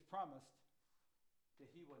promised that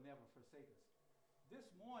he will never forsake us. This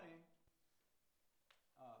morning,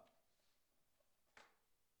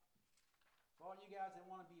 for all you guys that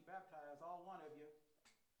want to be baptized, all one of you,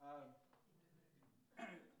 or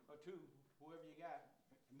two, whoever you got,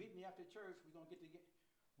 meet me after church.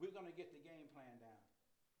 We're gonna get the game plan down.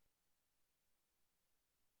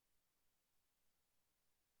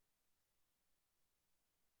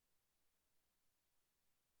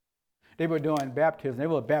 They were doing baptism. They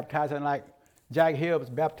were baptizing like Jack Hill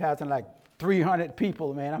was baptizing like 300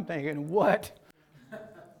 people, man. I'm thinking, what?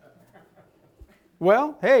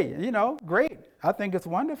 Well, hey, great. I think it's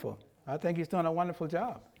wonderful. I think he's doing a wonderful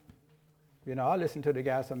job. I listen to the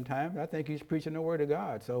guy sometimes. I think he's preaching the word of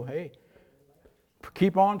God. So, hey,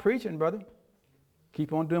 keep on preaching, brother.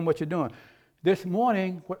 Keep on doing what you're doing. This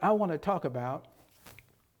morning, what I want to talk about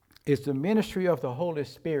is the ministry of the Holy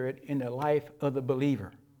Spirit in the life of the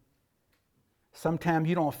believer. Sometimes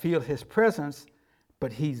you don't feel his presence,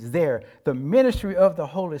 but he's there. The ministry of the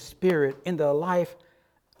Holy Spirit in the life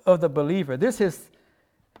of the believer. This is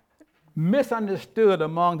misunderstood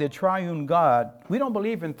among the triune God. We don't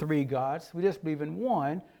believe in three gods. We just believe in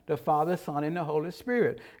one, the Father, Son, and the Holy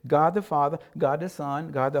Spirit. God the Father, God the Son,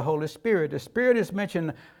 God the Holy Spirit. The Spirit is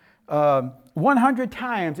mentioned 100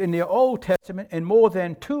 times in the Old Testament and more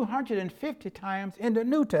than 250 times in the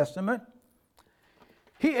New Testament.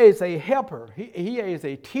 He is a helper. He is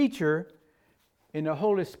a teacher, and the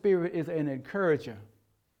Holy Spirit is an encourager.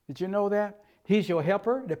 Did you know that? He's your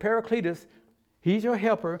helper, the Paracletus. He's your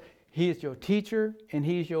helper. He is your teacher, and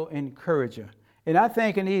he's your encourager. And I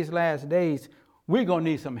think in these last days, we're going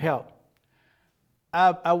to need some help.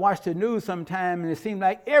 I watch the news sometime, and it seems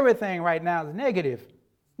like everything right now is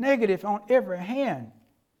negative on every hand.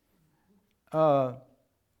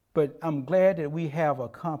 But I'm glad that we have a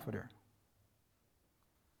comforter.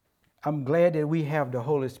 I'm glad that we have the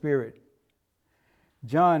Holy Spirit.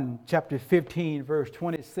 John chapter 15, verse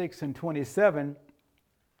 26 and 27,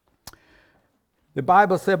 the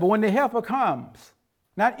Bible said, but when the helper comes,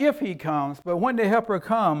 not if he comes, but when the helper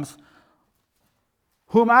comes,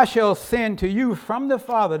 whom I shall send to you from the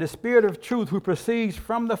Father, the Spirit of truth who proceeds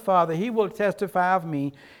from the Father, he will testify of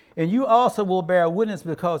me, and you also will bear witness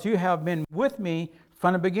because you have been with me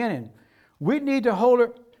from the beginning. We need the Holy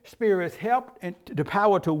Spirit's help and the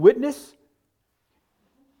power to witness.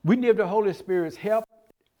 We need the Holy Spirit's help,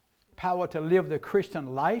 power to live the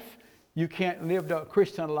Christian life. You can't live the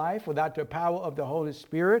Christian life without the power of the Holy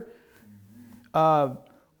Spirit.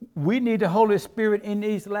 We need the Holy Spirit in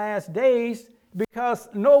these last days because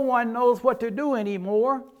no one knows what to do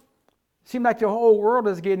anymore. Seems like the whole world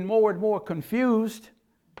is getting more and more confused.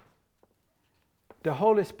 The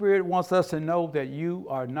Holy Spirit wants us to know that you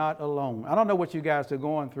are not alone. I don't know what you guys are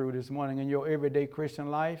going through this morning in your everyday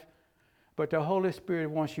Christian life, but the Holy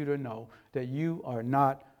Spirit wants you to know that you are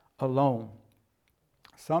not alone.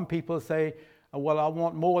 Some people say, well, I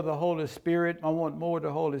want more of the Holy Spirit. I want more of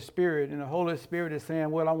the Holy Spirit. And the Holy Spirit is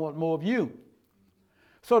saying, well, I want more of you.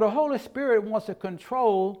 So the Holy Spirit wants to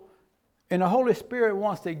control, and the Holy Spirit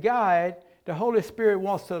wants to guide. The Holy Spirit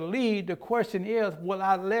wants to lead. The question is, will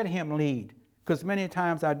I let him lead? Because many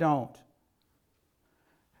times I don't.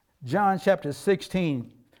 John chapter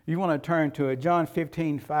 16, you want to turn to it. John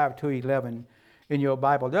 15, 5 to 11 in your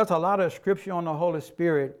Bible. There's a lot of scripture on the Holy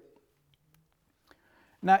Spirit.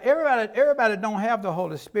 Now, everybody don't have the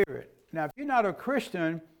Holy Spirit. Now, if you're not a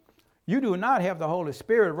Christian, you do not have the Holy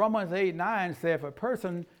Spirit. Romans 8, 9 says, if a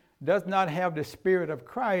person does not have the Spirit of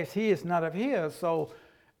Christ, he is not of his. So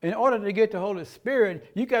in order to get the Holy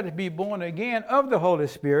Spirit, you got to be born again of the Holy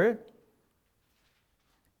Spirit,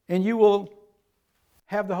 and you will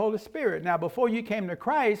have the Holy Spirit. Now, before you came to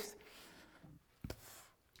Christ,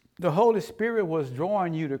 the Holy Spirit was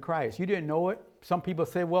drawing you to Christ. You didn't know it. Some people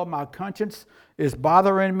say, well, my conscience is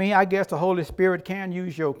bothering me. I guess the Holy Spirit can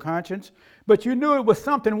use your conscience. But you knew it was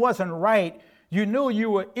something wasn't right. You knew you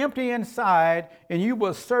were empty inside, and you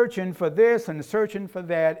were searching for this and searching for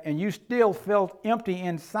that, and you still felt empty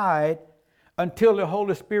inside until the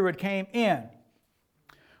Holy Spirit came in.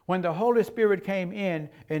 When the Holy Spirit came in,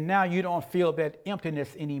 and now you don't feel that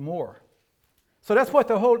emptiness anymore. So that's what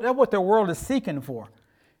the world is seeking for.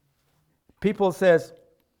 People says,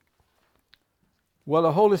 well,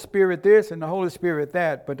 the Holy Spirit this and the Holy Spirit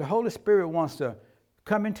that, but the Holy Spirit wants to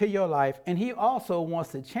come into your life, and he also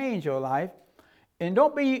wants to change your life. And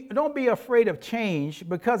don't be afraid of change,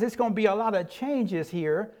 because it's going to be a lot of changes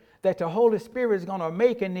here that the Holy Spirit is going to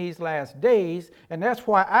make in these last days. And that's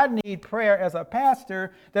why I need prayer as a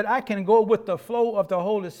pastor, that I can go with the flow of the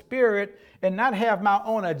Holy Spirit and not have my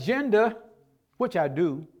own agenda, which I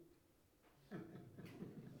do.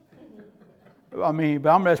 But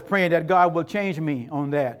I'm just praying that God will change me on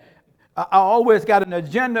that. I always got an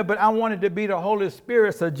agenda, but I want it to be the Holy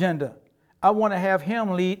Spirit's agenda. I want to have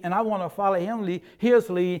him lead, and I want to follow his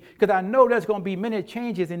lead, because I know there's going to be many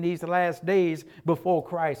changes in these last days before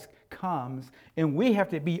Christ comes. And we have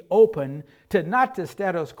to be open to not the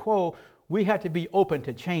status quo. We have to be open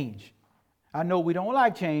to change. I know we don't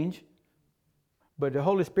like change, but the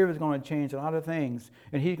Holy Spirit is going to change a lot of things,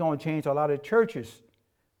 and he's going to change a lot of churches.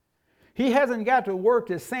 He hasn't got to work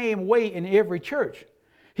the same way in every church.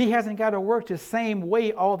 He hasn't got to work the same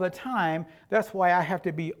way all the time. That's why I have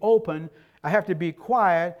to be open. I have to be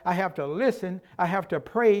quiet. I have to listen. I have to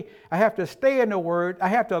pray. I have to stay in the Word. I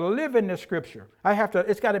have to live in the Scripture.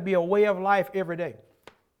 It's got to be a way of life every day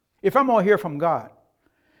if I'm going to hear from God.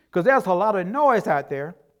 Because there's a lot of noise out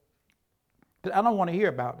there that I don't want to hear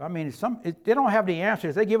about. They don't have the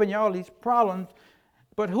answers. They're giving you all these problems,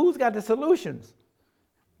 but who's got the solutions?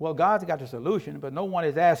 Well, God's got the solution, but no one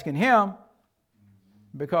is asking him,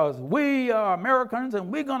 because we are Americans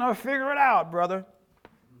and we're going to figure it out, brother.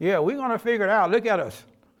 Yeah, we're going to figure it out. Look at us.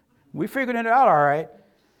 We figured it out all right.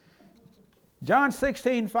 John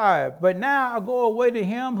 16:5. But now I go away to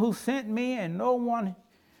him who sent me, and no one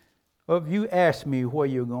of you asked me where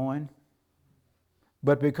you're going.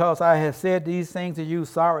 But because I have said these things to you,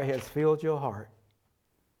 sorrow has filled your heart.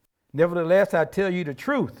 Nevertheless, I tell you the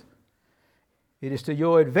truth. It is to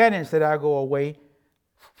your advantage that I go away.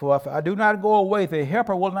 For if I do not go away, the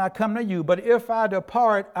helper will not come to you. But if I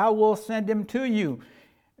depart, I will send him to you.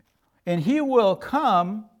 And he will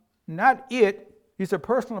come, not it. It's a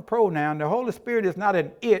personal pronoun. The Holy Spirit is not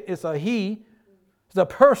an it, it's a he. It's a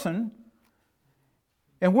person.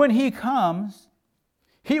 And when he comes,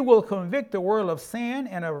 he will convict the world of sin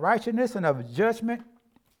and of righteousness and of judgment.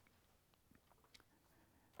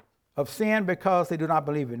 Of sin because they do not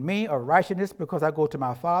believe in me, of righteousness because I go to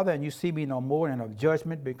my Father and you see me no more, and of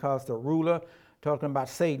judgment because the ruler, talking about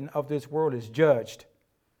Satan, of this world is judged.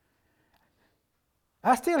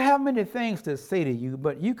 I still have many things to say to you,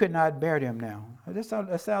 but you could not bear them now.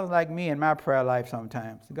 That sounds like me in my prayer life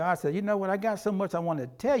sometimes. God said, you know what, I got so much I want to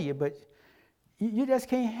tell you, but you just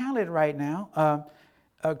can't handle it right now.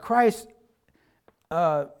 Christ,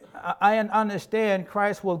 I understand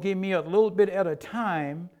Christ will give me a little bit at a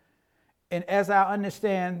time. And as I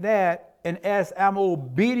understand that, and as I'm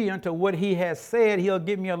obedient to what he has said, he'll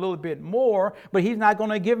give me a little bit more, but he's not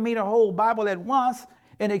going to give me the whole Bible at once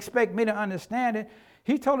and expect me to understand it.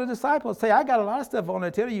 He told the disciples, say, I got a lot of stuff I want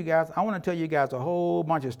to tell you guys. I want to tell you guys a whole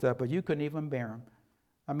bunch of stuff, but you couldn't even bear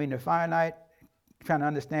them. The finite, trying to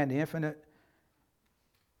understand the infinite.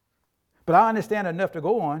 But I understand enough to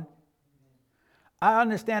go on. I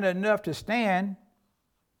understand enough to stand.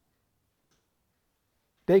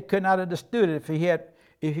 They could not have understood it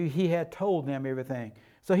if he had told them everything.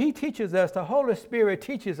 So he teaches us, the Holy Spirit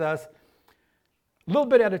teaches us a little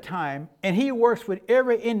bit at a time, and he works with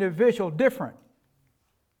every individual different.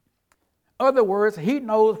 In other words, he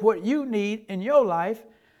knows what you need in your life,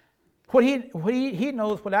 he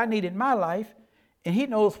knows what I need in my life, and he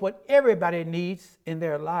knows what everybody needs in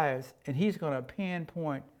their lives, and he's going to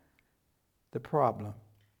pinpoint the problem.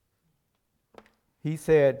 He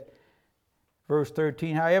said, verse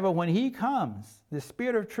 13, however, when he comes, the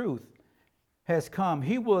Spirit of truth has come.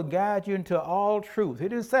 He will guide you into all truth. He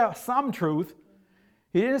didn't say some truth.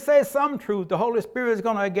 He didn't say some truth. The Holy Spirit is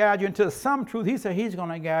going to guide you into some truth. He said he's going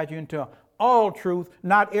to guide you into all truth,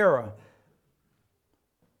 not error.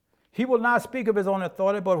 He will not speak of his own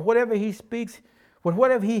authority, but whatever he speaks,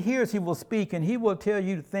 whatever he hears, he will speak, and he will tell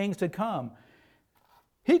you things to come.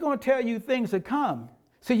 He's going to tell you things to come.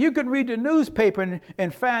 See, you can read the newspaper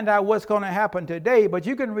and find out what's going to happen today, but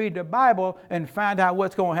you can read the Bible and find out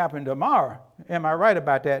what's going to happen tomorrow. Am I right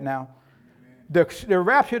about that now? The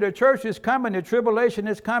rapture of the church is coming. The tribulation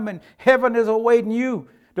is coming. Heaven is awaiting you.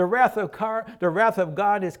 The wrath of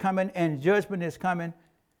God is coming, and judgment is coming.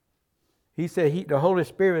 He said the Holy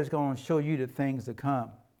Spirit is going to show you the things to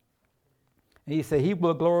come. And he said he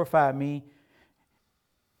will glorify me,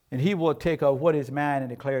 and he will take of what is mine and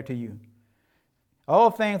declare it to you. All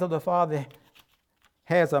things of the Father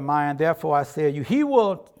has a mind, therefore I say to you, he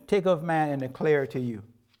will take of man and declare it to you.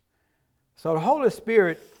 So the Holy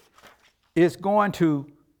Spirit is going to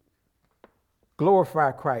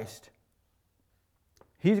glorify Christ.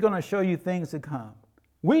 He's going to show you things to come.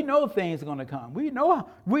 We know things are going to come. We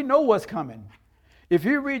know what's coming. If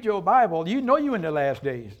you read your Bible, you know you're in the last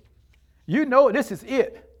days. You know this is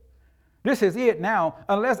it. This is it now.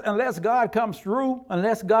 Unless God comes through,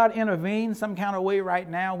 unless God intervenes some kind of way right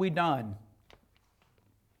now, we're done.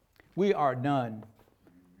 We are done.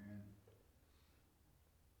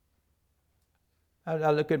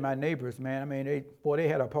 I look at my neighbors, man. I mean, they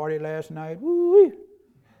had a party last night. Woo-wee.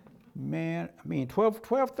 Man, I mean,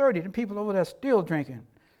 12:30, the people over there still drinking.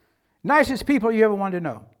 Nicest people you ever wanted to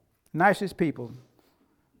know. Nicest people.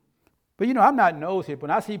 But you know, I'm not nosy.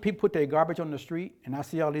 When I see people put their garbage on the street and I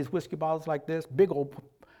see all these whiskey bottles like this, big old,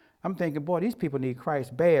 I'm thinking, boy, these people need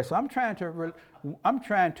Christ bad. So I'm trying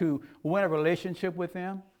to win a relationship with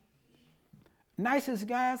them. Nicest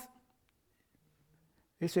guys.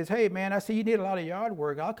 He says, hey, man, I see you need a lot of yard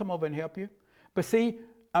work. I'll come over and help you. But see,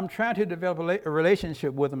 I'm trying to develop a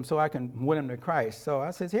relationship with them so I can win them to Christ. So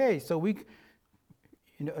I says, hey, so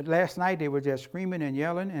last night they were just screaming and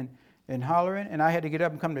yelling and hollering, and I had to get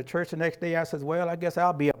up and come to church the next day. I says, well, I guess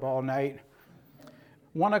I'll be up all night.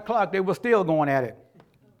 1 o'clock, they were still going at it.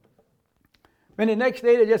 And the next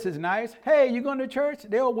day, they're just as nice. Hey, you going to church?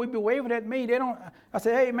 They'll be waving at me. They don't. I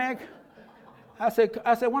said, hey, man. I said,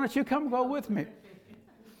 why don't you come go with me?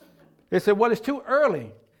 They said, well, it's too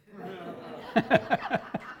early.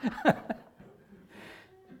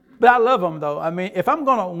 But I love them, though. I mean, if I'm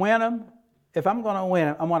going to win them, I'm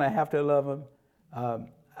going to have to love them.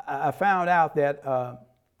 I found out that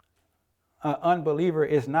an unbeliever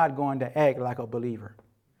is not going to act like a believer.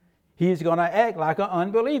 He's going to act like an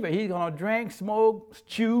unbeliever. He's going to drink, smoke,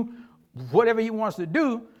 chew, whatever he wants to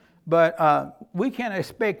do. But we can't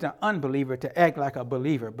expect an unbeliever to act like a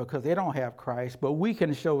believer because they don't have Christ. But we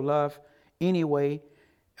can show love anyway.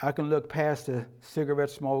 I can look past the cigarette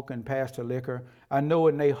smoke and past the liquor. I know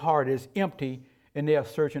in their heart is empty and they are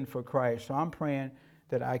searching for Christ. So I'm praying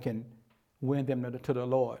that I can win them to the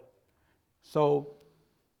Lord. So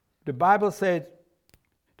the Bible says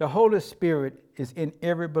the Holy Spirit is in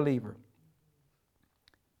every believer.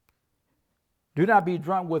 Do not be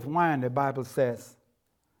drunk with wine, the Bible says,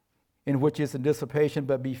 in which is a dissipation,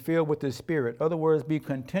 but be filled with the Spirit. In other words, be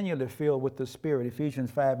continually filled with the Spirit, Ephesians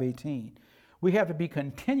 5:18. We have to be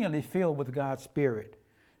continually filled with God's Spirit.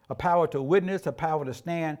 A power to witness, a power to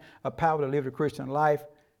stand, a power to live the Christian life.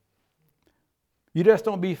 You just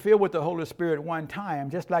don't be filled with the Holy Spirit one time,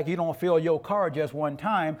 just like you don't fill your car just one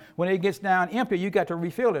time. When it gets down empty, you got to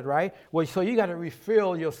refill it, right? Well, so you got to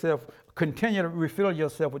refill yourself, continue to refill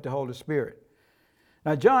yourself with the Holy Spirit.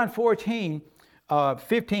 Now, John 14,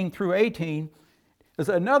 15 through 18 is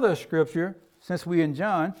another scripture, since we're in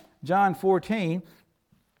John 14,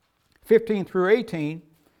 15 through 18.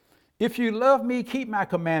 If you love me, keep my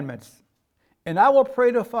commandments. And I will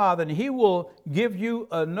pray to the Father, and he will give you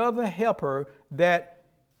another helper that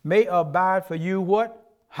may abide for you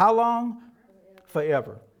what? How long?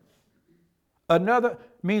 Forever. Another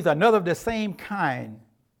means another of the same kind.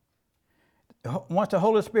 Once the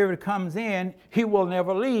Holy Spirit comes in, he will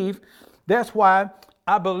never leave. That's why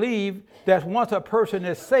I believe that once a person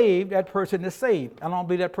is saved, that person is saved. I don't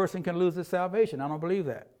believe that person can lose his salvation. I don't believe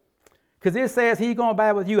that. Because it says he's going to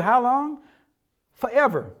abide with you how long?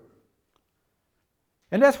 Forever.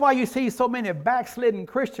 And that's why you see so many backslidden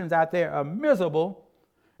Christians out there are miserable,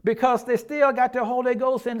 because they still got the Holy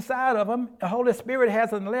Ghost inside of them. The Holy Spirit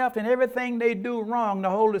hasn't left, and everything they do wrong, the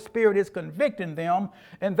Holy Spirit is convicting them,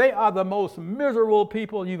 and they are the most miserable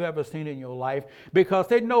people you've ever seen in your life, because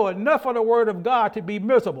they know enough of the Word of God to be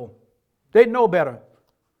miserable. They know better.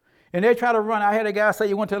 And they try to run. I had a guy say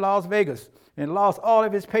he went to Las Vegas and lost all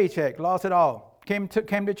of his paycheck, lost it all. Came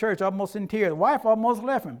to church almost in tears. The wife almost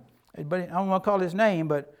left him. But I don't want to call his name,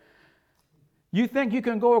 but you think you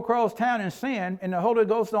can go across town and sin and the Holy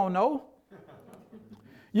Ghost don't know?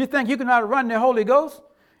 You think you can outrun the Holy Ghost?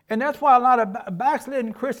 And that's why a lot of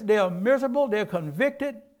backslidden Christians, they are miserable, they're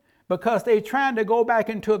convicted, because they're trying to go back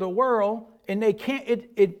into the world and they can't,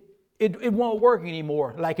 it won't work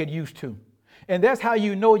anymore like it used to. And that's how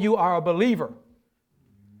you know you are a believer.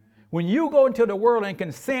 When you go into the world and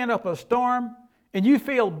can stand up a storm, and you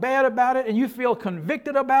feel bad about it, and you feel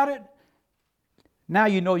convicted about it, now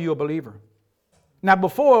you know you're a believer. Now,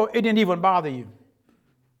 before, it didn't even bother you.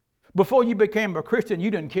 Before you became a Christian,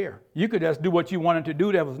 you didn't care. You could just do what you wanted to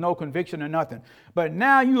do. There was no conviction or nothing. But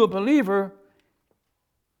now you're a believer.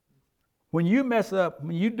 When you mess up,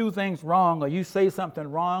 when you do things wrong, or you say something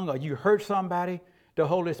wrong, or you hurt somebody, the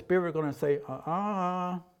Holy Spirit is going to say,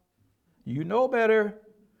 you know better.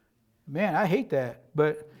 Man, I hate that.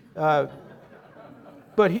 But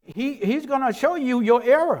he's going to show you your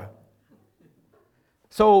error.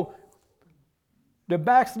 So the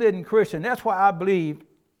backslidden Christian, that's why I believe,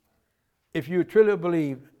 if you truly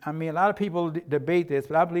believe, I mean, a lot of people debate this,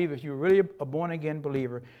 but I believe if you're really a born-again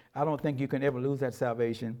believer, I don't think you can ever lose that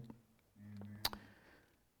salvation. Amen.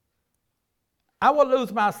 I would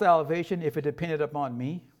lose my salvation if it depended upon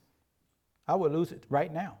me. I would lose it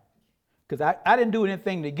right now. Because I didn't do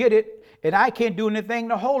anything to get it, and I can't do anything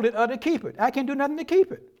to hold it or to keep it. I can't do nothing to keep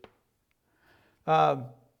it. I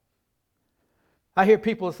hear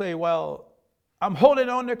people say, well, I'm holding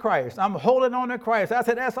on to Christ. I'm holding on to Christ. I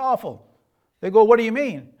said, that's awful. They go, what do you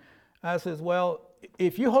mean? I says, well,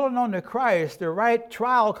 if you're holding on to Christ, the right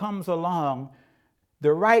trial comes along,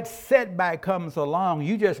 the right setback comes along,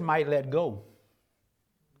 you just might let go.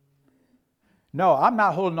 No, I'm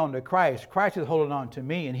not holding on to Christ. Christ is holding on to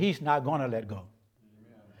me, and he's not going to let go.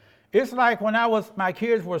 Amen. It's like when my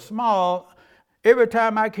kids were small, every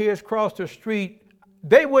time my kids crossed the street,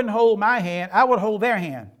 they wouldn't hold my hand, I would hold their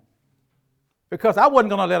hand. Because I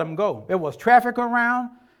wasn't going to let them go. There was traffic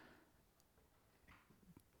around.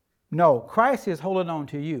 No, Christ is holding on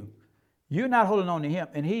to you. You're not holding on to him,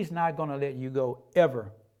 and he's not going to let you go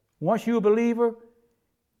ever. Once you're a believer,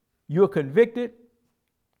 you're convicted.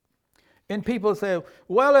 And people say,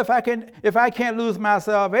 well, if I can't lose my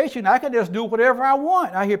salvation, I can just do whatever I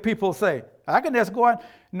want. I hear people say, I can just go out.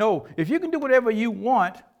 No, if you can do whatever you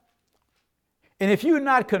want, and if you're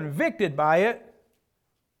not convicted by it,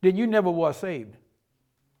 then you never was saved.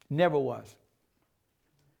 Never was.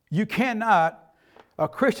 You cannot, a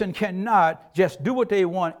Christian cannot just do what they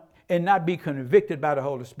want and not be convicted by the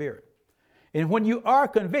Holy Spirit. And when you are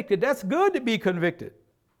convicted, that's good to be convicted,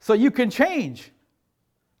 so you can change.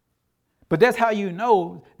 But that's how you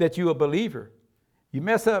know that you're a believer. You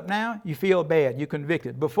mess up now, you feel bad, you're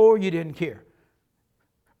convicted. Before, you didn't care.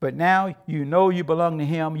 But now you know you belong to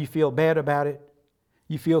him, you feel bad about it,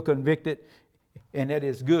 you feel convicted, and that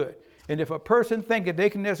is good. And if a person thinks that they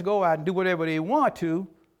can just go out and do whatever they want to,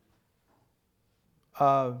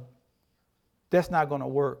 that's not going to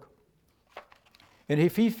work. And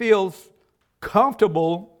if he feels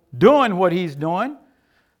comfortable doing what he's doing,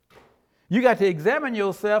 you got to examine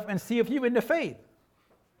yourself and see if you're in the faith.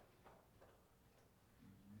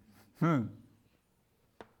 You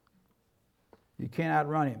cannot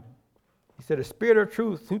run him. He said, the Spirit of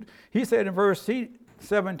truth. He said in verse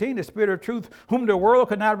 17, the Spirit of truth, whom the world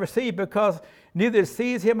cannot receive because neither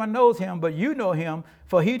sees him or knows him, but you know him,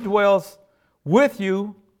 for he dwells with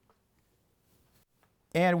you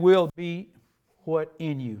and will be what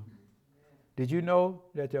in you. Did you know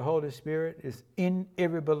that the Holy Spirit is in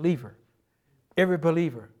every believer? Every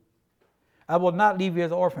believer. I will not leave you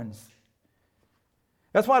as orphans.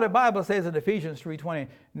 That's why the Bible says in Ephesians 3:20,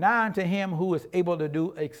 now unto him who is able to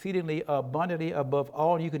do exceedingly abundantly above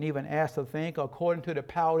all you can even ask or think, according to the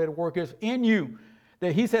power that worketh in you.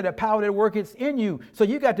 That he said the power that worketh in you. So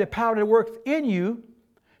you got the power that works in you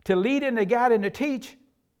to lead and to guide and to teach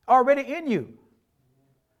already in you.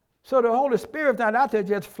 So the Holy Spirit's not out there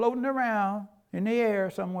just floating around in the air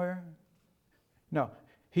somewhere. No,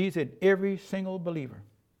 he's in every single believer.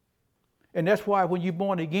 And that's why when you're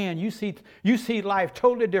born again, you see life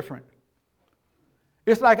totally different.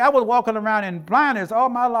 It's like I was walking around in blindness all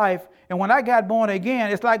my life, and when I got born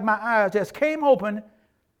again, it's like my eyes just came open,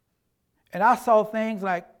 and I saw things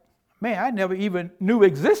like, man, I never even knew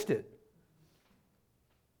existed.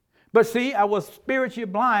 But see, I was spiritually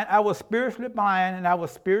blind. I was spiritually blind, and I was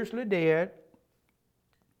spiritually dead.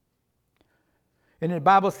 And the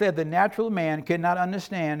Bible said the natural man cannot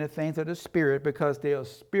understand the things of the Spirit because they are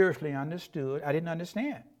spiritually understood. I didn't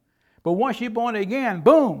understand. But once you're born again,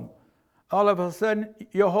 boom, all of a sudden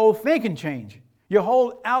your whole thinking changes. Your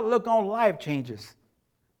whole outlook on life changes.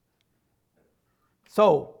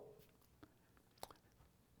 So,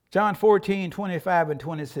 John 14:25 and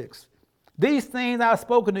 26. These things I've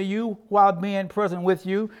spoken to you while being present with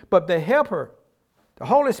you, but the Helper, the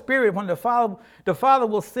Holy Spirit, when the Father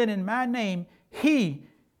will send in my name, he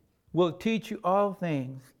will teach you all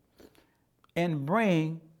things and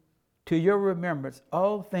bring to your remembrance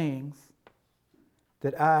all things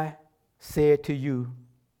that I said to you.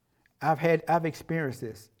 I've experienced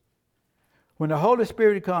this. When the Holy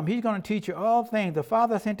Spirit comes, he's going to teach you all things. The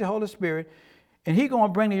Father sent the Holy Spirit, and he's going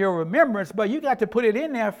to bring to your remembrance, but you got to put it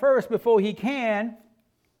in there first before he can.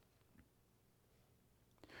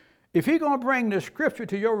 If he's going to bring the scripture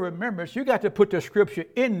to your remembrance, you got to put the scripture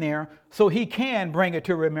in there so he can bring it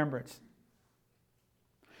to remembrance.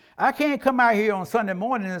 I can't come out here on Sunday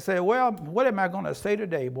morning and say, well, what am I going to say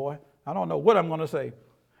today, boy? I don't know what I'm going to say.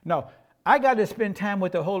 No, I got to spend time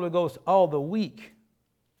with the Holy Ghost all the week.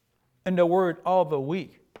 And the word all the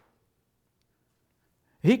week.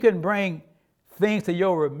 He can bring things to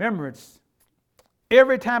your remembrance.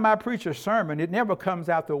 Every time I preach a sermon, it never comes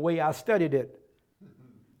out the way I studied it.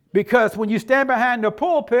 Because when you stand behind the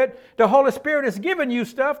pulpit, the Holy Spirit is giving you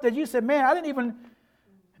stuff that you said, man, I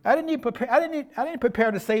didn't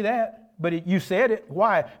prepare to say that. But you said it.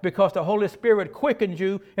 Why? Because the Holy Spirit quickened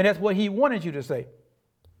you, and that's what he wanted you to say.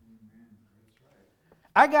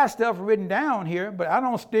 I got stuff written down here, but I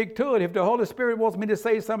don't stick to it. If the Holy Spirit wants me to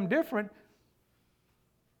say something different.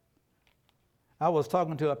 I was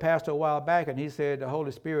talking to a pastor a while back, and he said the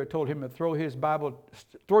Holy Spirit told him to throw his Bible,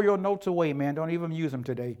 throw your notes away, man. Don't even use them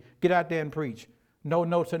today. Get out there and preach. No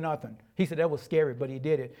notes or nothing. He said that was scary, but he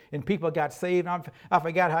did it. And people got saved. I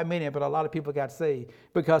forgot how many, but a lot of people got saved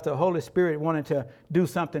because the Holy Spirit wanted to do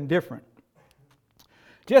something different.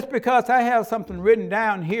 Just because I have something written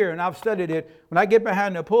down here and I've studied it, when I get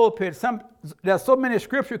behind the pulpit, there's so many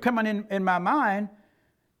scripture coming in my mind,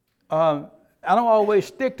 I don't always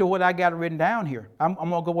stick to what I got written down here. I'm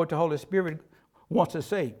going to go what the Holy Spirit wants to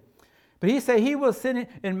say. But he said he will send it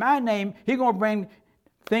in my name. He's going to bring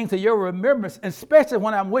things to your remembrance, especially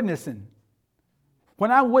when I'm witnessing.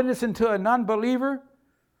 When I'm witnessing to a non-believer,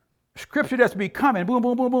 scripture that's becoming, boom,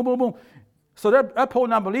 boom, boom, boom, boom, boom. So that poor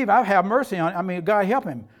non-believer, I have mercy on. I mean, God help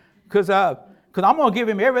him, because I'm going to give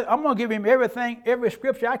him everything, every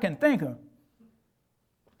scripture I can think of.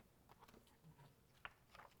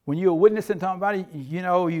 When you're witnessing to somebody,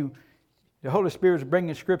 the Holy Spirit is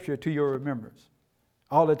bringing scripture to your remembrance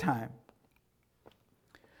all the time.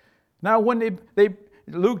 Now, when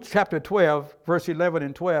Luke chapter 12, verse 11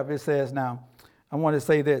 and 12, it says, now, I want to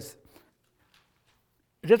say this.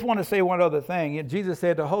 I just want to say one other thing. Jesus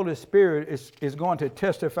said the Holy Spirit is going to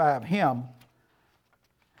testify of him.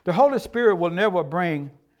 The Holy Spirit will never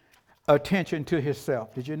bring attention to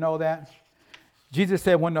himself. Did you know that? Jesus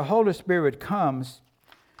said when the Holy Spirit comes,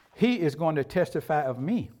 he is going to testify of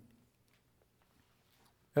me.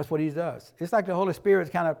 That's what he does. It's like the Holy Spirit is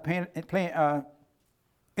kind of playing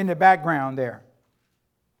in the background there.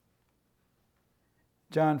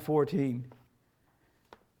 John 14.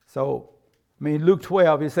 Luke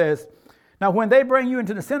 12, he says, now when they bring you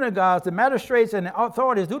into the synagogues, the magistrates and the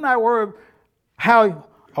authorities, do not worry how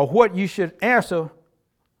or what you should answer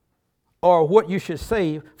or what you should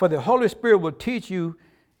say, for the Holy Spirit will teach you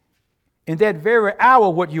in that very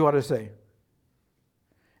hour what you ought to say.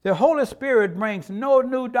 The Holy Spirit brings no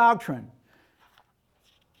new doctrine,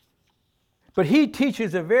 but he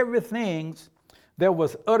teaches the very things that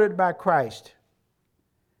was uttered by Christ.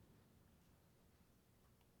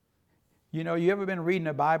 You ever been reading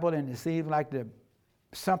the Bible and it seems like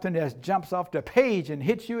something that jumps off the page and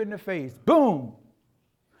hits you in the face? Boom!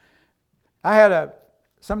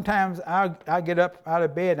 Sometimes I'll get up out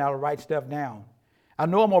of bed and I'll write stuff down. I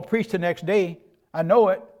know I'm going to preach the next day. I know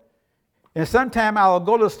it. And sometime I'll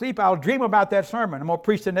go to sleep, I'll dream about that sermon. I'm going to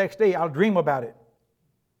preach the next day, I'll dream about it.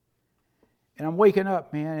 And I'm waking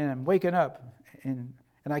up, man, and I'm waking up. And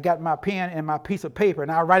I got my pen and my piece of paper, and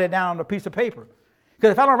I'll write it down on the piece of paper.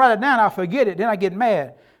 Because if I don't write it down, I'll forget it. Then I get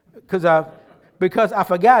mad because I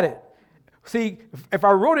forgot it. See, if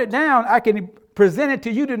I wrote it down, I can present it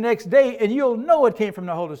to you the next day, and you'll know it came from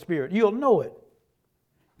the Holy Spirit. You'll know it.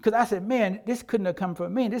 Because I said, man, this couldn't have come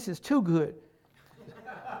from me. This is too good.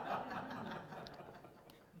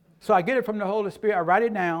 So I get it from the Holy Spirit. I write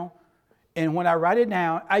it down. And when I write it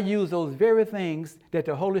down, I use those very things that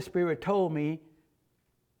the Holy Spirit told me.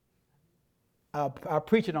 I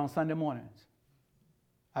preach it on Sunday mornings.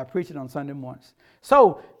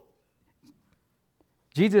 So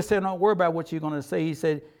Jesus said, don't worry about what you're going to say. He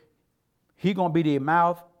said, he's going to be the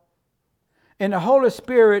mouth. And the Holy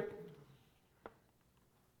Spirit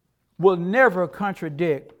will never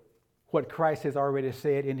contradict what Christ has already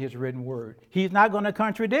said in his written word. He's not going to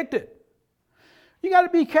contradict it. You got to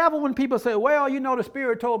be careful when people say, well, the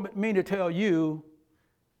Spirit told me to tell you.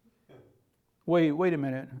 Wait a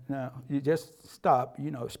minute. Now, you just stop.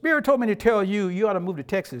 Spirit told me to tell you, you ought to move to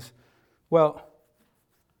Texas. Well,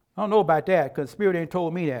 I don't know about that because Spirit ain't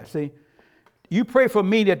told me that. See, you pray for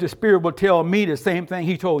me that the Spirit will tell me the same thing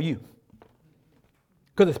he told you.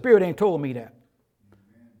 Because the Spirit ain't told me that.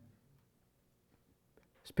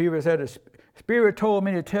 Spirit said, the Spirit told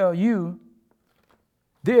me to tell you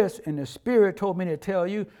this, and the Spirit told me to tell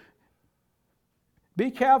you. Be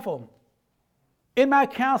careful. In my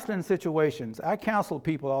counseling situations, I counsel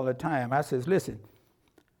people all the time. I says, listen,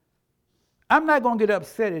 I'm not going to get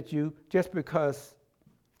upset at you just because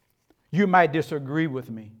you might disagree with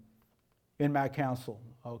me in my counsel,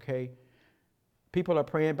 okay? People are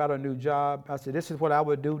praying about a new job. I said, this is what I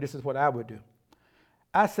would do. This is what I would do.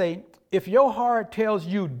 I say, if your heart tells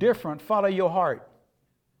you different, follow your heart.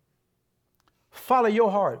 Follow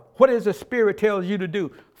your heart. What does the Spirit tells you to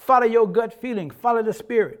do? Follow your gut feeling. Follow the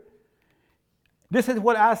Spirit. This is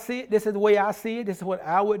what I see. This is the way I see it. This is what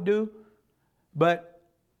I would do. But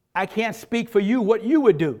I can't speak for you what you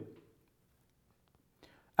would do.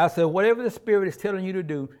 I said, whatever the Spirit is telling you to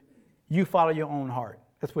do, you follow your own heart.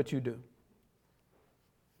 That's what you do.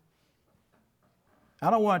 I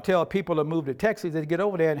don't want to tell people to move to Texas, they get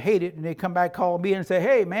over there and hate it, and they come back, call me and say,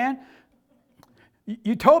 hey, man,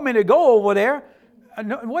 you told me to go over there.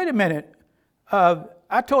 No, wait a minute.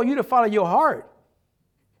 I told you to follow your heart.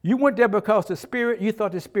 You went there because you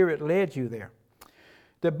thought the Spirit led you there.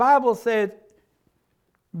 The Bible said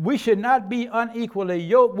we should not be unequally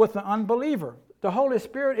yoked with an unbeliever. The Holy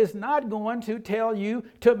Spirit is not going to tell you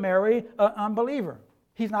to marry an unbeliever.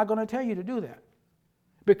 He's not going to tell you to do that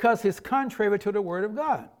because it's contrary to the Word of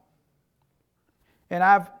God. And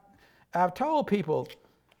I've told people,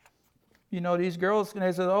 these girls, and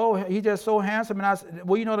they say, oh, he's just so handsome. And I said,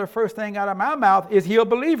 well, the first thing out of my mouth is he a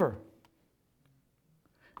believer?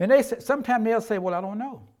 And they say, sometimes they'll say, well, I don't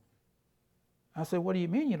know. I said, what do you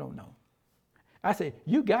mean you don't know? I say,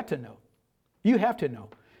 you got to know. You have to know.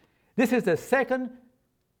 This is the second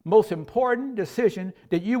most important decision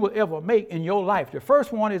that you will ever make in your life. The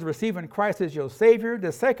first one is receiving Christ as your Savior.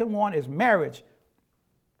 The second one is marriage.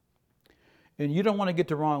 And you don't want to get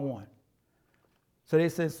the wrong one. So they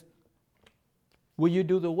says, will you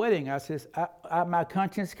do the wedding? I says, my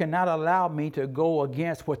conscience cannot allow me to go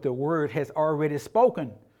against what the Word has already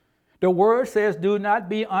spoken. The Word says, do not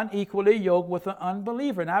be unequally yoked with an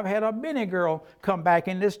unbeliever. And I've had a many girl come back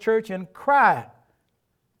in this church and cry.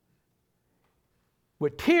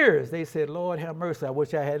 With tears, they said, Lord, have mercy. I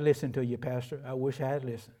wish I had listened to you, Pastor. I wish I had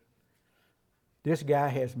listened. This guy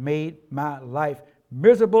has made my life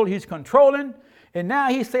miserable. He's controlling. And now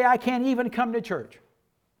he say, I can't even come to church.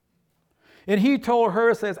 And he told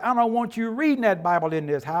her, says, I don't want you reading that Bible in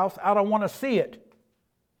this house. I don't want to see it.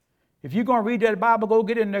 If you're going to read that Bible, go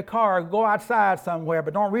get in the car, go outside somewhere,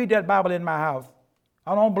 but don't read that Bible in my house.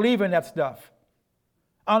 I don't believe in that stuff.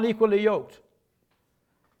 Unequally yoked.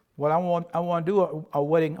 Well, I want to do a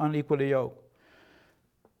wedding unequally yoked.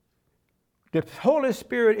 The Holy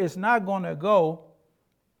Spirit is not going to go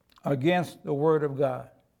against the Word of God.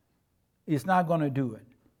 He's not going to do it.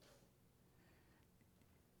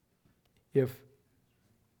 If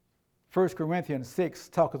 1 Corinthians 6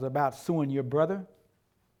 talks about suing your brother,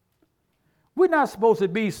 we're not supposed to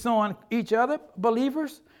be suing each other,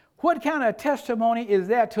 believers. What kind of testimony is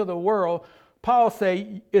that to the world? Paul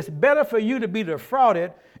say it's better for you to be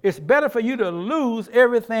defrauded. It's better for you to lose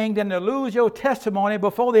everything than to lose your testimony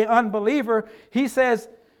before the unbeliever. He says,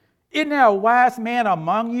 isn't there a wise man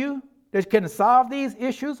among you that can solve these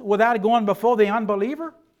issues without going before the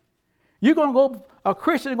unbeliever? A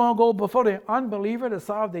Christian is going to go before the unbeliever to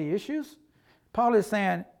solve the issues? Paul is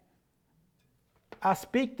saying, I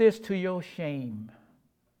speak this to your shame.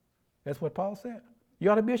 That's what Paul said.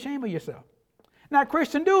 You ought to be ashamed of yourself. Now,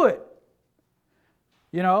 Christian, do it.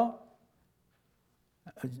 A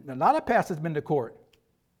lot of pastors been to court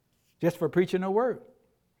just for preaching the word.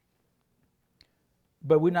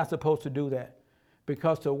 But we're not supposed to do that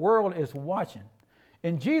because the world is watching.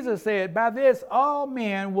 And Jesus said, by this all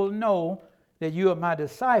men will know that you are my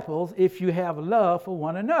disciples if you have love for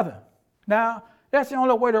one another. Now, that's the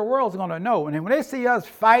only way the world's going to know. And when they see us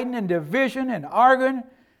fighting and division and arguing,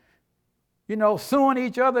 suing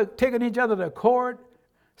each other, taking each other to court,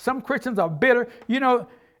 some Christians are bitter.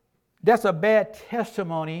 That's a bad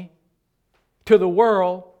testimony to the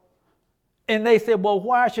world. And they say, well,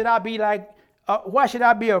 why should I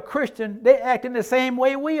be a Christian? They're acting the same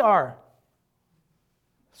way we are.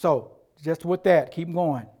 So, just with that, keep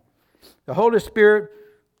going. The Holy Spirit,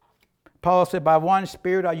 Paul said, by one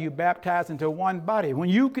Spirit are you baptized into one body. When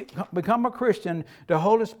you become a Christian, the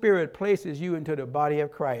Holy Spirit places you into the body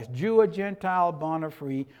of Christ. Jew or Gentile, bond or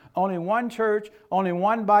free. Only one church, only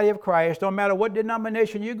one body of Christ. No matter what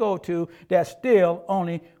denomination you go to, there's still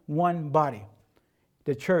only one body.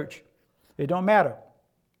 The church. It don't matter.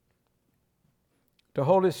 The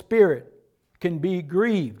Holy Spirit can be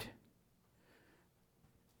grieved.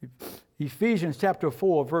 Ephesians chapter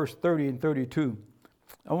 4, verse 30 and 32.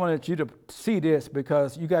 I wanted you to see this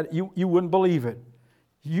because you wouldn't believe it.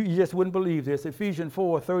 You just wouldn't believe this. Ephesians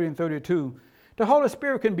 4, 30 and 32. The Holy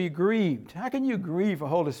Spirit can be grieved. How can you grieve the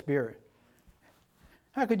Holy Spirit?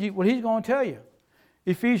 How could you? Well, he's going to tell you.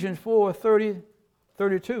 Ephesians 4, 30,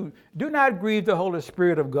 32. Do not grieve the Holy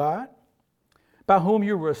Spirit of God, by whom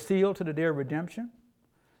you were sealed to the day of redemption.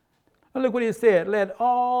 And look what he said. Let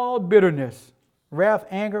all bitterness, wrath,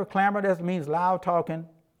 anger, clamor, that means loud talking,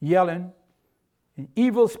 yelling, and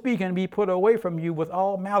evil speaking be put away from you with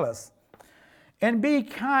all malice. And be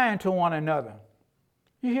kind to one another.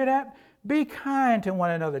 You hear that? Be kind to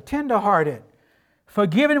one another, tenderhearted,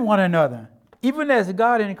 forgiving one another, even as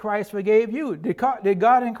God in Christ forgave you. Did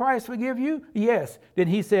God in Christ forgive you? Yes. Then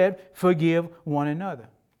he said, forgive one another.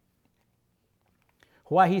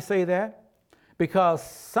 Why he say that? because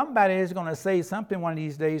somebody is going to say something one of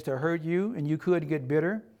these days to hurt you, and you could get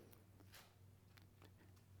bitter.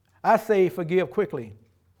 I say forgive quickly.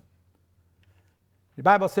 The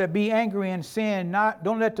Bible said, be angry and sin not.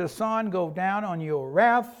 Don't let the sun go down on your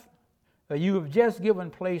wrath, or you have just given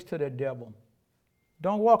place to the devil.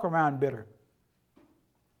 Don't walk around bitter.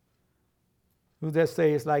 Who that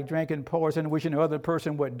say it's like drinking poison and wishing the other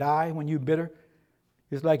person would die when you're bitter?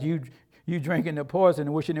 It's like you drinking the poison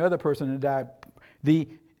and wishing the other person to die. The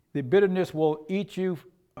bitterness will eat you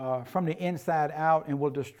from the inside out and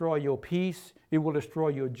will destroy your peace. It will destroy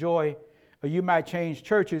your joy. Or you might change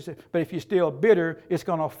churches, but if you're still bitter, it's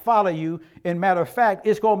going to follow you. And matter of fact,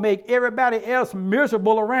 it's going to make everybody else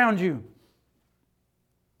miserable around you.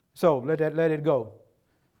 So let it go.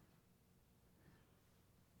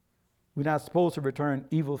 We're not supposed to return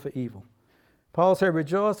evil for evil. Paul said,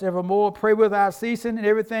 rejoice evermore, pray without ceasing, and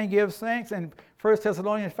everything give thanks. And 1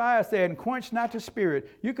 Thessalonians 5 said, and quench not the spirit.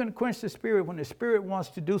 You can quench the spirit when the spirit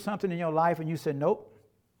wants to do something in your life and you say, nope.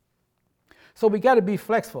 So we got to be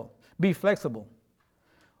flexible. Be flexible.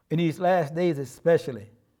 In these last days especially.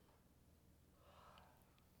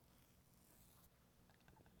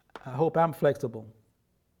 I hope I'm flexible.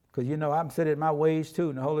 Because, I'm set in my ways too,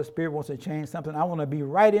 and the Holy Spirit wants to change something. I want to be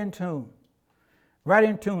right in tune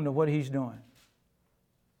to what He's doing.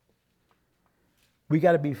 We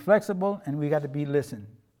got to be flexible and we got to be listening.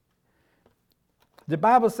 The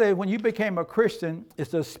Bible says when you became a Christian,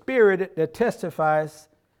 it's the Spirit that testifies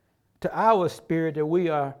to our spirit that we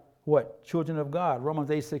are what? Children of God. Romans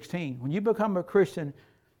 8:16. When you become a Christian,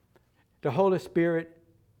 the Holy Spirit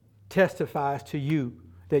testifies to you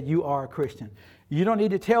that you are a Christian. You don't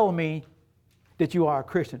need to tell me that you are a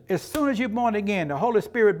Christian. As soon as you're born again, the Holy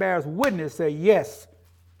Spirit bears witness, say, yes,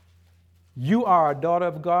 you are a daughter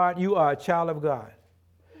of God, you are a child of God.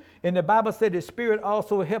 And the Bible said the Spirit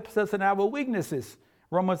also helps us in our weaknesses.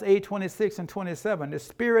 Romans 8:26 and 27. The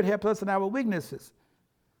Spirit helps us in our weaknesses.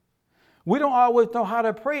 We don't always know how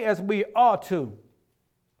to pray as we ought to.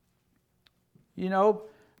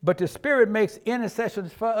 But the Spirit makes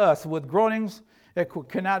intercessions for us with groanings that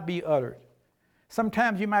cannot be uttered.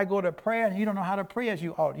 Sometimes you might go to prayer and you don't know how to pray as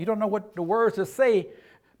you ought. You don't know what the words to say,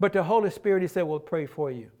 but the Holy Spirit, He said, will pray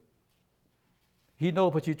for you. He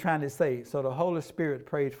knows what you're trying to say, so the Holy Spirit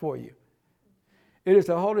prays for you. It is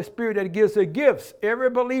the Holy Spirit that gives the gifts.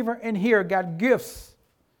 Every believer in here got gifts.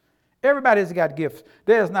 Everybody's got gifts.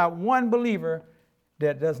 There's not one believer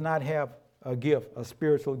that does not have a gift, a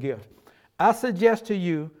spiritual gift. I suggest to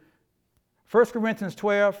you 1 Corinthians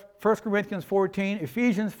 12, 1 Corinthians 14,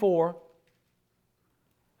 Ephesians 4,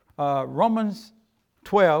 Romans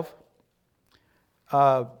 12.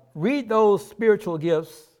 Read those spiritual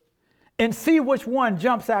gifts and see which one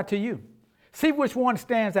jumps out to you. See which one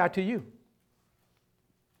stands out to you.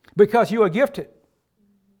 Because you are gifted.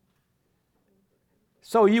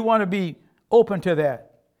 So you want to be open to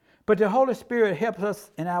that. But the Holy Spirit helps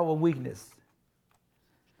us in our weakness.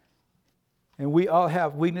 And we all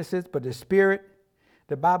have weaknesses, but the Spirit,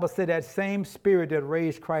 the Bible said that same Spirit that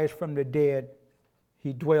raised Christ from the dead,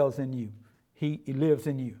 He dwells in you. He lives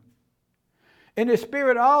in you. And the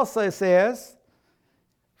Spirit also says,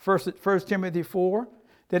 1 Timothy 4,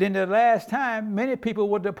 that in the last time, many people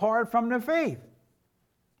will depart from the faith,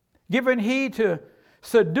 giving heed to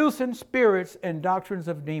seducing spirits and doctrines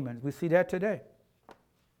of demons. We see that today.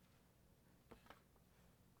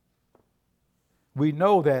 We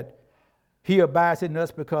know that He abides in us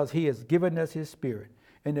because He has given us His Spirit.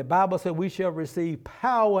 And the Bible said we shall receive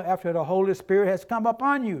power after the Holy Spirit has come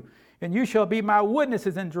upon you. And you shall be my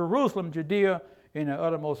witnesses in Jerusalem, Judea, and the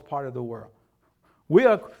uttermost part of the world. We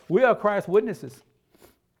are Christ's witnesses.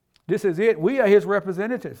 This is it. We are His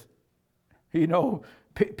representatives.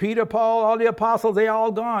 Peter, Paul, all the apostles, they all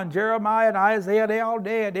gone. Jeremiah and Isaiah, they all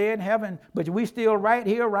dead. They're in heaven. But we still right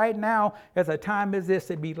here, right now, as a time as this,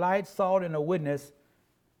 to be light, salt, and a witness.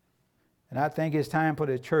 And I think it's time for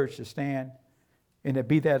the church to stand and to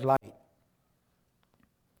be that light.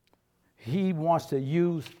 He wants to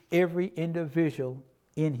use every individual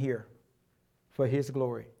in here for His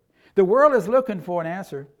glory. The world is looking for an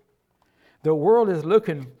answer. The world is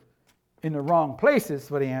looking in the wrong places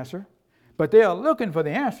for the answer, but they are looking for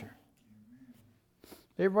the answer.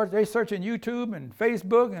 They're searching YouTube and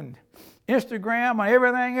Facebook and Instagram and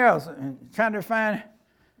everything else and trying to find.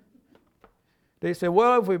 They say,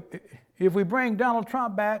 well, if we bring Donald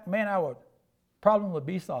Trump back, man, our problem would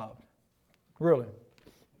be solved. Really?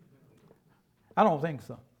 I don't think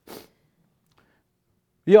so.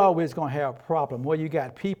 You're always going to have a problem where you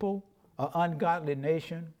got people, an ungodly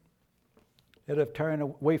nation that have turned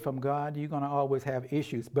away from God. You're going to always have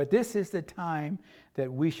issues. But this is the time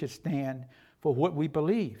that we should stand for what we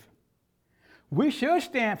believe. We should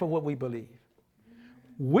stand for what we believe.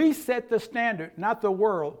 We set the standard, not the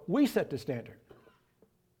world. We set the standard.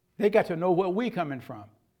 They got to know where we coming from.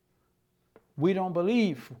 We don't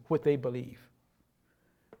believe what they believe.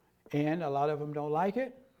 And a lot of them don't like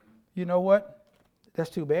it. You know what?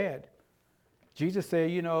 That's too bad. Jesus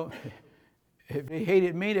said, if they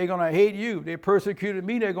hated me, they're going to hate you. They persecuted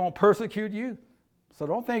me, they're going to persecute you. So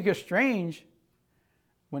don't think it's strange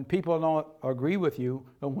when people don't agree with you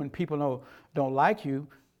or when people don't like you.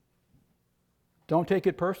 Don't take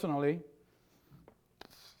it personally.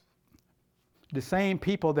 The same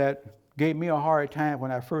people that gave me a hard time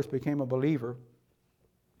when I first became a believer,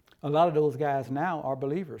 a lot of those guys now are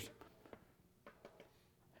believers.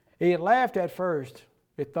 They laughed at first.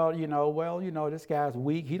 They thought, this guy's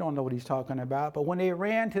weak. He don't know what he's talking about. But when they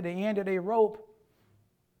ran to the end of their rope,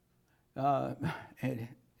 and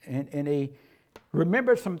they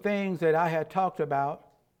remembered some things that I had talked about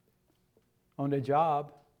on the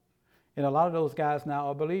job, and a lot of those guys now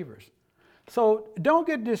are believers. So don't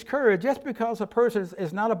get discouraged. Just because a person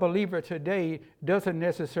is not a believer today doesn't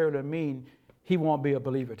necessarily mean he won't be a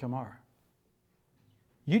believer tomorrow.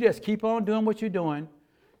 You just keep on doing what you're doing.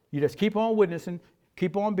 You just keep on witnessing,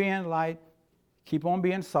 keep on being light, keep on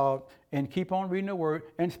being salt, and keep on reading the Word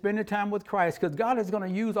and spending time with Christ, because God is going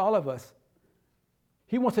to use all of us.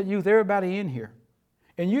 He wants to use everybody in here.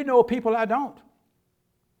 And you know people I don't.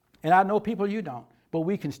 And I know people you don't. But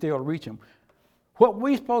we can still reach them. What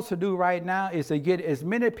we're supposed to do right now is to get as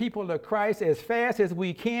many people to Christ as fast as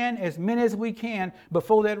we can, as many as we can,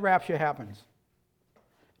 before that rapture happens.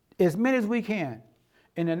 As many as we can.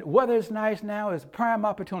 And then weather is nice now, is prime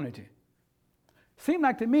opportunity. Seems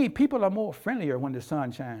like to me, people are more friendlier when the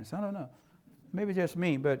sun shines. I don't know. Maybe just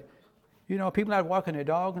me, but, people out walking their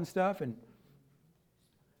dog and stuff. And,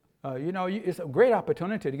 it's a great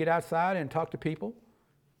opportunity to get outside and talk to people.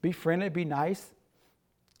 Be friendly, be nice.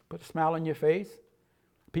 Put a smile on your face.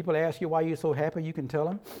 People ask you why you're so happy, you can tell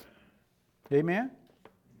them. Amen?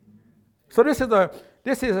 So this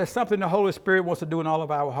is something the Holy Spirit wants to do in all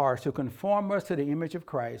of our hearts, to conform us to the image of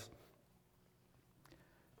Christ.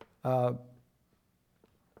 The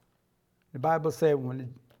Bible said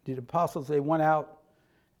when the apostles, they went out,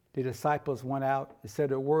 the disciples went out, it said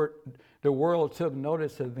the world took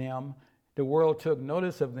notice of them. The world took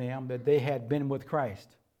notice of them that they had been with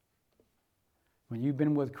Christ. When you've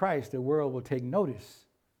been with Christ, the world will take notice,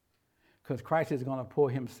 because Christ is going to pour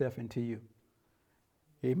himself into you.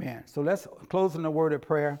 Amen. So let's close in a word of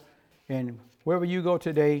prayer. And wherever you go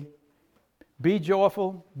today, be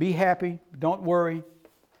joyful, be happy, don't worry.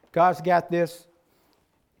 God's got this,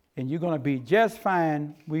 and you're going to be just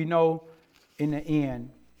fine. We know in the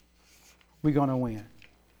end, we're going to win.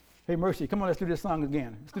 Hey, Mercy, come on, let's do this song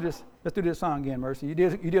again. Let's do this song again, Mercy. You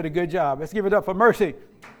did a good job. Let's give it up for Mercy.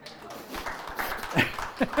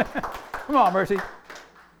 Come on, Mercy.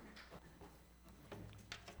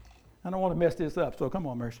 I don't want to mess this up, so come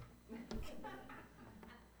on, Mercy.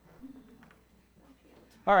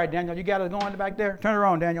 All right, Daniel, you got it going back there? Turn it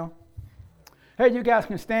on, Daniel. Hey, you guys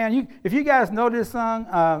can stand. If you guys know this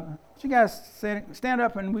song, you guys stand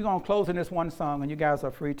up, and we're going to close in this one song, and you guys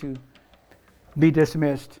are free to be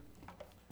dismissed.